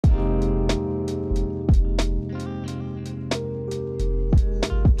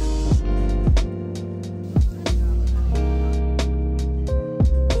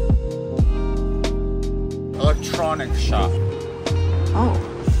shop. Oh.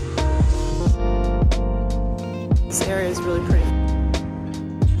 This area is really pretty.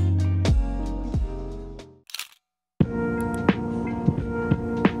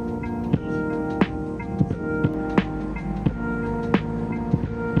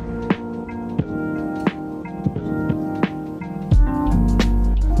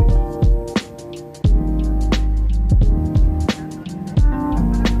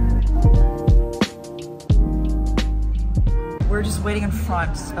 We're just waiting in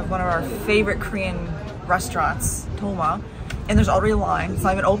front of one of our favorite Korean restaurants, Doma, and there's already a line. It's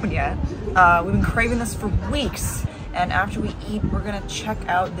not even open yet. We've been craving this for weeks, and after we eat, we're gonna check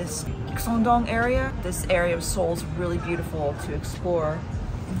out this Ikseon-dong area. This area of Seoul is really beautiful to explore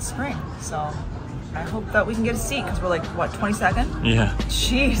in the spring, so I hope that we can get a seat because we're like, what, 22nd? Yeah.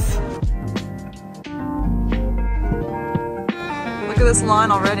 Jeez. Look at this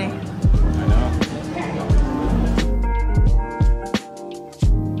line already.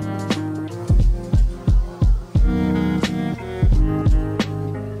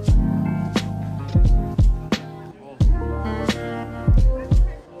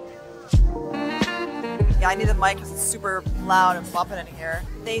 Yeah, I need the mic because it's super loud and bumping in here.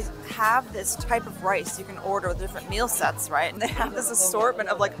 They have this type of rice you can order with different meal sets, right? And they have this assortment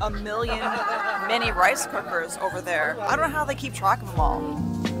of like 1 million mini rice cookers over there. I don't know how they keep track of them all.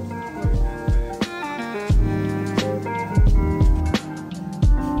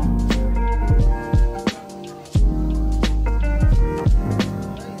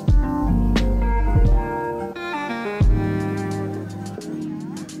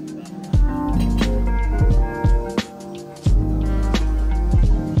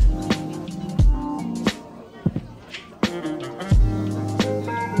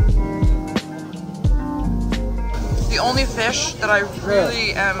 The only fish that I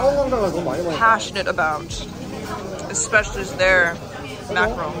really am passionate about, especially is their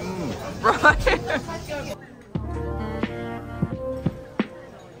mackerel. Right?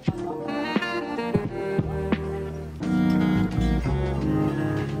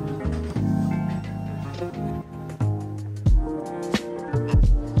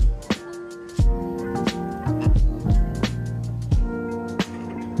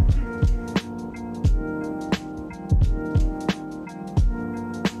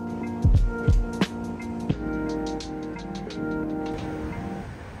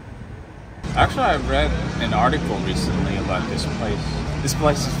 Actually, I read an article recently about this place. This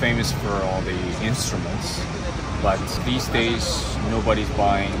place is famous for all the instruments, but these days nobody's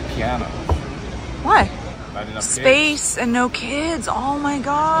buying piano. Why? Not enough Space and no kids. Oh my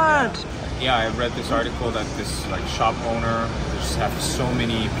god. Yeah, I read this article that this like shop owner just have so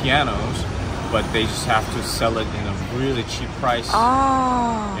many pianos, but they just have to sell it in a really cheap price.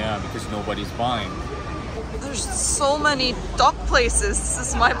 Oh. Yeah, because nobody's buying. There's so many duck places. This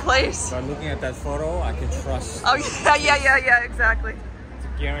is my place. By looking at that photo, I can trust. Oh yeah, exactly.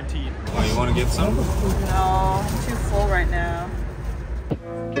 It's guaranteed. Oh, you want to get some? No, I'm too full right now.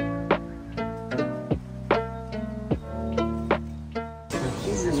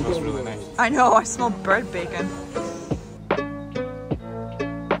 This smells really nice. I know, I smell bread bacon.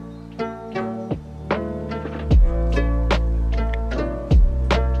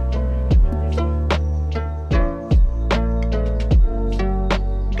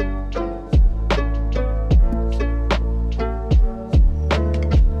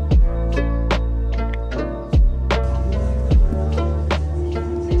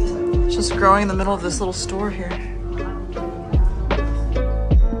 Just growing in the middle of this little store here.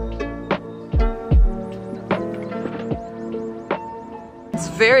 It's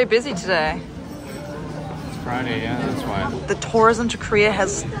very busy today. It's Friday, yeah, that's why. The tourism to Korea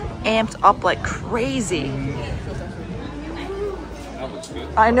has amped up like crazy. That looks good.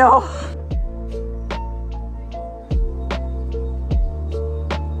 I know.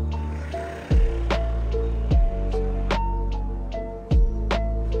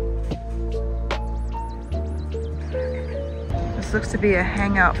 This looks to be a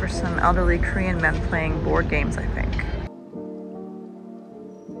hangout for some elderly Korean men playing board games, I think.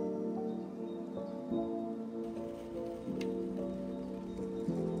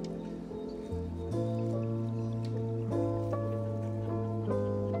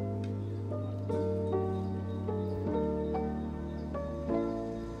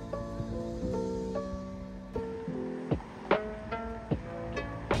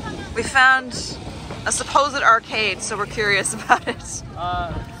 We found a supposed arcade, so we're curious about it. Just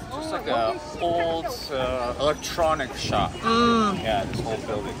like a old electronic shop. Yeah, this whole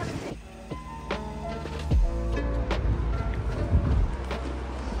building.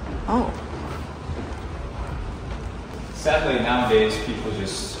 Oh. Sadly, nowadays people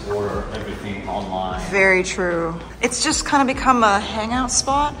just order everything online. Very true. It's just kind of become a hangout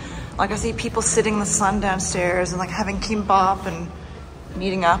spot. Like I see people sitting in the sun downstairs and like having kimbap and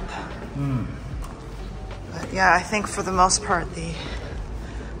meeting up. But yeah, I think for the most part,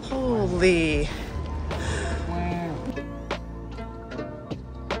 holy.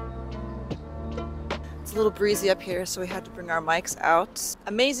 It's a little breezy up here, so we had to bring our mics out.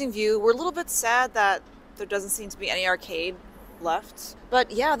 Amazing view. We're a little bit sad that there doesn't seem to be any arcade left.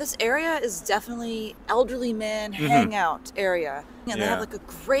 But yeah, this area is definitely elderly men hangout area. And they have like a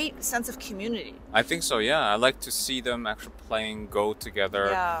great sense of community. I think so, yeah. I like to see them actually playing Go together.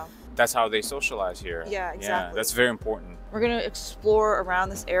 Yeah. That's how they socialize here. Yeah, exactly. Yeah, that's very important. We're gonna explore around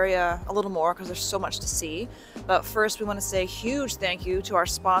this area a little more because there's so much to see. But first we want to say a huge thank you to our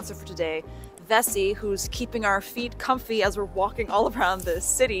sponsor for today, Vessi, who's keeping our feet comfy as we're walking all around the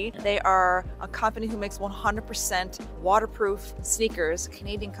city. They are a company who makes 100% waterproof sneakers, a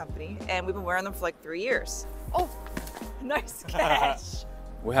Canadian company, and we've been wearing them for like 3 years. Oh, nice catch.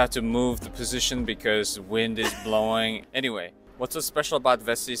 We have to move the position because wind is blowing. Anyway, what's so special about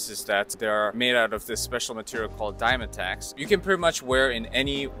Vessis is that they're made out of this special material called Diametax. You can pretty much wear in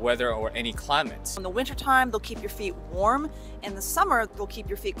any weather or any climate. In the wintertime, they'll keep your feet warm. In the summer, they'll keep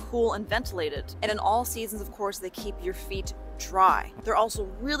your feet cool and ventilated. And in all seasons, of course, they keep your feet dry. They're also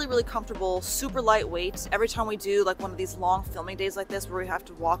really, really comfortable, super lightweight. Every time we do like one of these long filming days like this where we have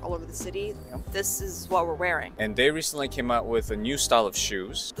to walk all over the city, this is what we're wearing. And they recently came out with a new style of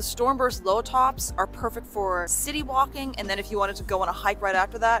shoes. The Stormburst low tops are perfect for city walking, and then if you wanted to go on a hike right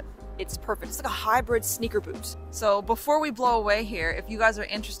after that, it's perfect. It's like a hybrid sneaker boot. So before we blow away here, if you guys are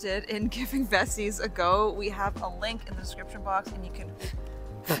interested in giving Vessis a go, we have a link in the description box and you can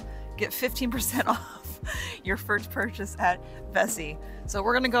get 15% off your first purchase at Vessi. So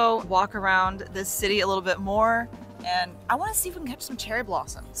we're gonna go walk around this city a little bit more, and I wanna see if we can catch some cherry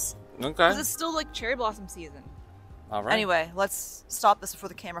blossoms. Okay. Because it's still like cherry blossom season. All right. Anyway, let's stop this before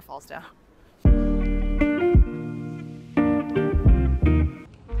the camera falls down.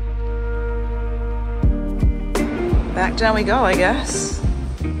 Back down we go, I guess.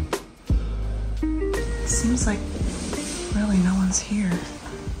 Seems like really no one's here.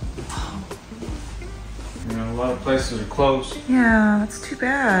 Oh. You know, a lot of places are closed. Yeah, that's too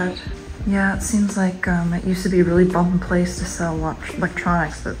bad. Yeah, it seems like it used to be a really bumping place to sell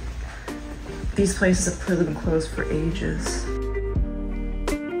electronics, but these places have clearly been closed for ages.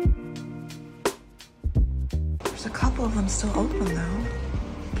 There's a couple of them still open though.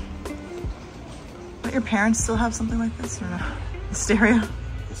 Don't your parents still have something like this or no? The stereo?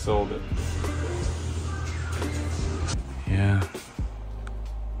 They sold it. Yeah.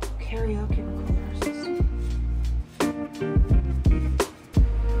 Karaoke recorder system.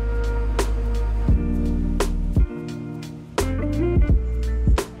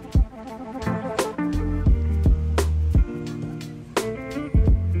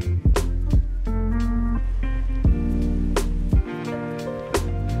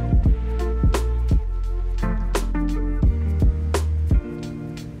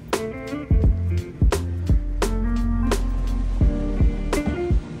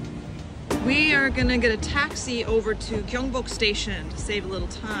 We are gonna get a taxi over to Gyeongbok station to save a little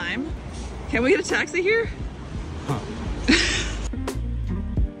time. Can we get a taxi here? Huh.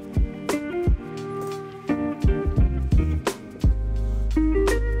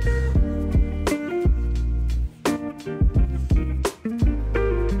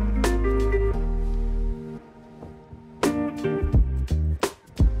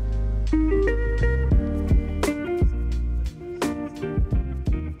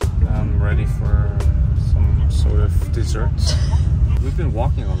 Ready for some sort of desserts. We've been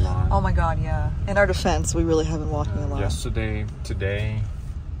walking a lot. Oh my god, yeah. In our defense, we really have been walking a lot. Yesterday, today.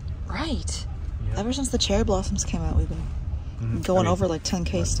 Right. Yep. Ever since the cherry blossoms came out, we've been going over like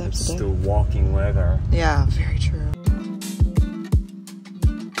 10K steps a day. Still walking weather. Yeah, very true.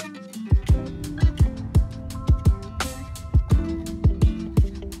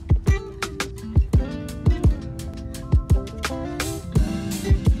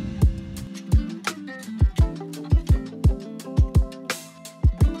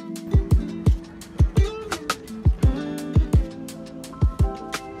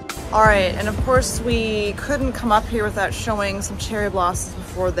 All right, and of course we couldn't come up here without showing some cherry blossoms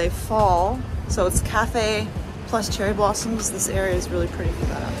before they fall. So it's cafe plus cherry blossoms. This area is really pretty for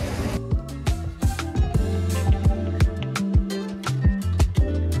that.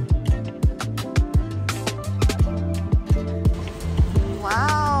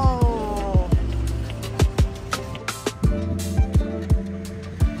 Wow.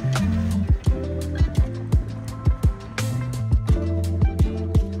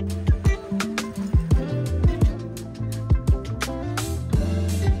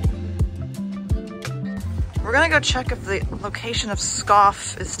 we're gonna go check if the location of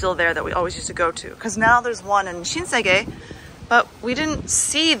Scoff is still there that we always used to go to. Because now there's one in Shinsegae, but we didn't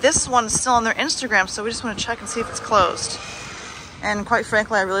see this one still on their Instagram, so we just want to check and see if it's closed. And quite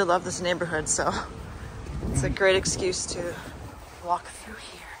frankly, I really love this neighborhood, so it's a great excuse to walk through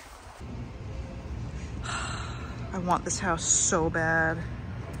here. I want this house so bad.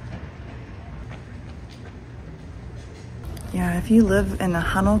 Yeah, if you live in a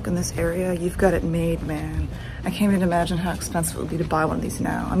hanok in this area, you've got it made, man. I can't even imagine how expensive it would be to buy one of these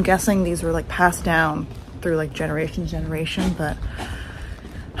now. I'm guessing these were like passed down through like generation to generation, but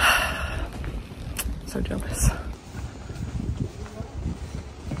so jealous.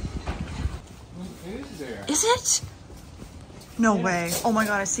 Is it? No way. Oh my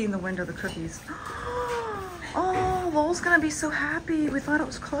God, I see in the window the cookies. Oh, Lowell's gonna be so happy. We thought it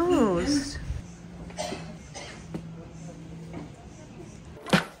was closed.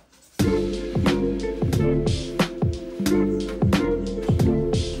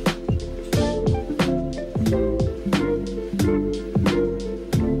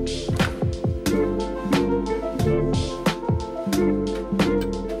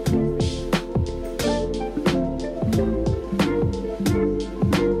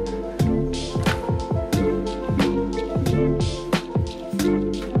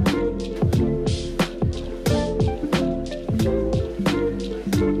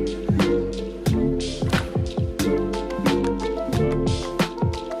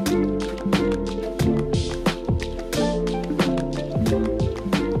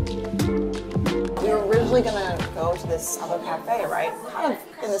 Gonna go to this other cafe, right? Kind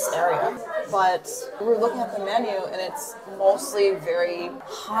of in this area, but we were looking at the menu and it's mostly very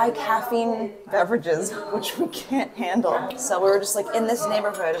high caffeine beverages, which we can't handle. So we were just like in this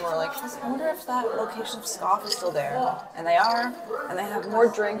neighborhood and we're like, I wonder if that location of Scoff is still there. And they are, and they have more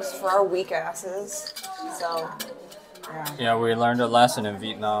drinks for our weak asses. So, yeah. Yeah, we learned a lesson in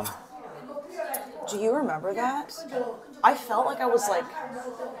Vietnam. Do you remember that? I felt like I was like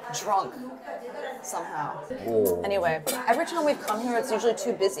drunk somehow. Oh. Anyway, every time we've come here, it's usually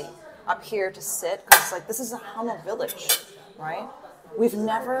too busy up here to sit because it's like this is a hanok village, right? We've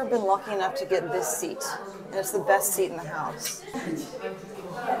never been lucky enough to get this seat, and it's the best seat in the house.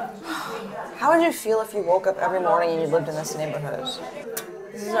 How would you feel if you woke up every morning and you lived in this neighborhood?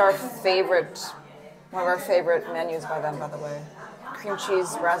 This is our favorite, one of our favorite menus by them, by the way. Cream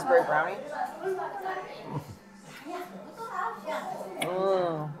cheese raspberry brownie.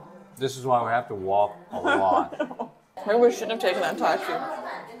 This is why we have to walk a lot. Maybe we shouldn't have taken that taxi.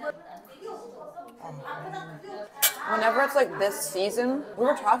 Whenever it's like this season, we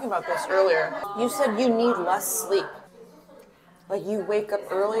were talking about this earlier. You said you need less sleep. Like you wake up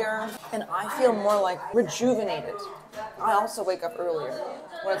earlier, and I feel more like rejuvenated. I also wake up earlier.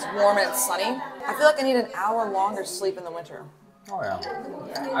 When it's warm and it's sunny, I feel like I need an hour longer sleep in the winter. Oh yeah.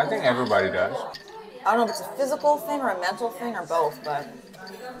 I think everybody does. I don't know if it's a physical thing or a mental thing or both, but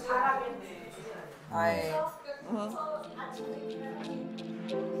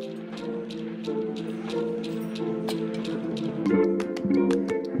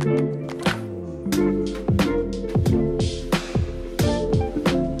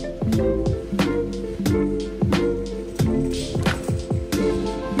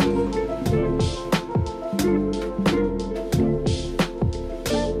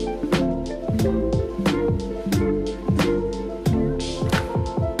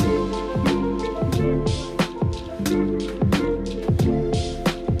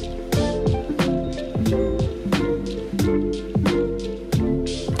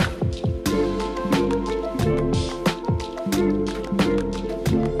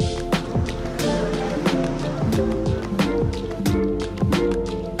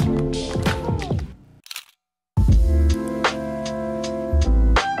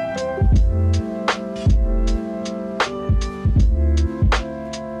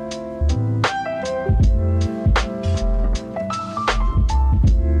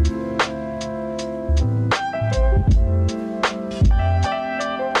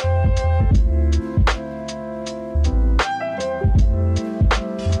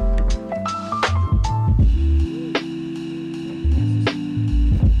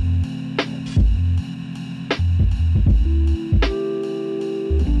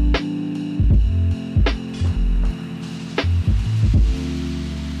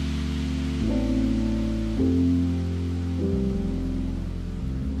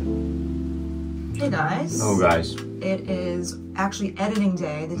Hey guys. Oh guys. It is actually editing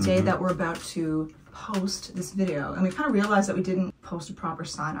day, the day that we're about to post this video. And we kind of realized that we didn't post a proper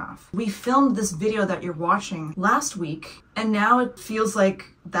sign off. We filmed this video that you're watching last week, and now it feels like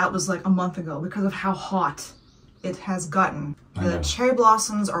that was like a month ago because of how hot it has gotten. The cherry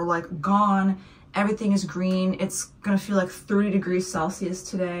blossoms are like gone. Everything is green. It's gonna feel like 30 degrees Celsius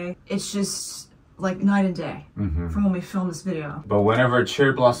today. It's just like night and day from when we filmed this video. But whenever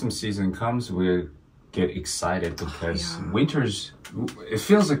cherry blossom season comes, we get excited because winter's, it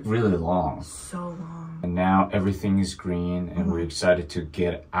feels like really long. So long. And now everything is green and we're excited to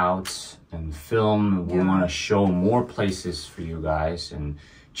get out and film. We want to show more places for you guys. And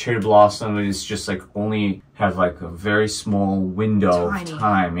cherry blossom is just like only have like a very small window of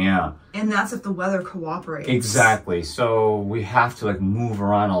time. Yeah. And that's if the weather cooperates. Exactly. So we have to like move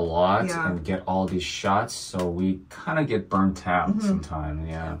around a lot and get all these shots. So we kind of get burnt out sometimes.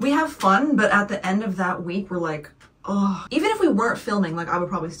 Yeah. We have fun, but at the end of that week, we're like, oh, even if we weren't filming, like I would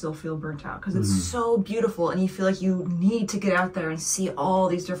probably still feel burnt out because it's so beautiful and you feel like you need to get out there and see all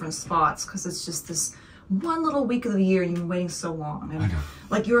these different spots because it's just this one little week of the year and you've been waiting so long. And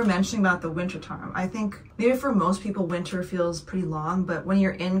like you were mentioning about the winter time, I think maybe for most people winter feels pretty long, but when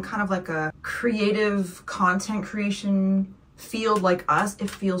you're in kind of like a creative content creation field like us, it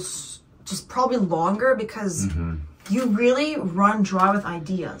feels just probably longer because you really run dry with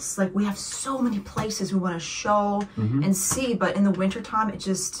ideas. Like we have so many places we want to show and see, but in the wintertime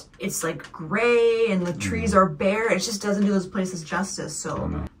it's like gray and the trees are bare. It just doesn't do those places justice.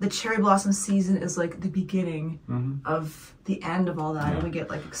 So the cherry blossom season is like the beginning of the end of all that and we get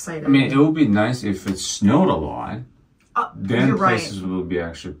like excited. I mean, it would be nice if it snowed a lot. Then places will be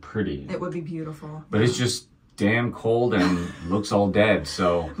actually pretty. It would be beautiful. But it's just damn cold and looks all dead,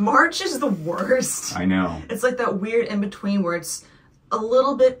 so March is the worst. I know. It's like that weird in between where it's a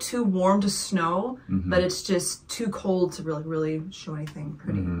little bit too warm to snow, but it's just too cold to really show anything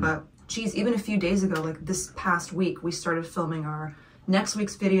pretty. But geez, even a few days ago, like this past week, we started filming our next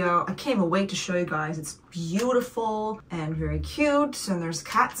week's video. I can't even wait to show you guys. It's beautiful and very cute, and there's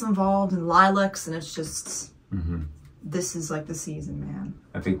cats involved and lilacs, and it's just this is like the season, man.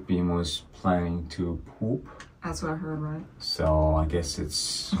 I think Beam was planning to poop. That's what I heard, right? So I guess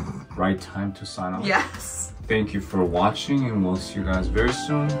it's right time to sign off. Yes. Thank you for watching and we'll see you guys very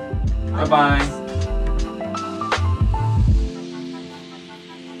soon. Bye-bye.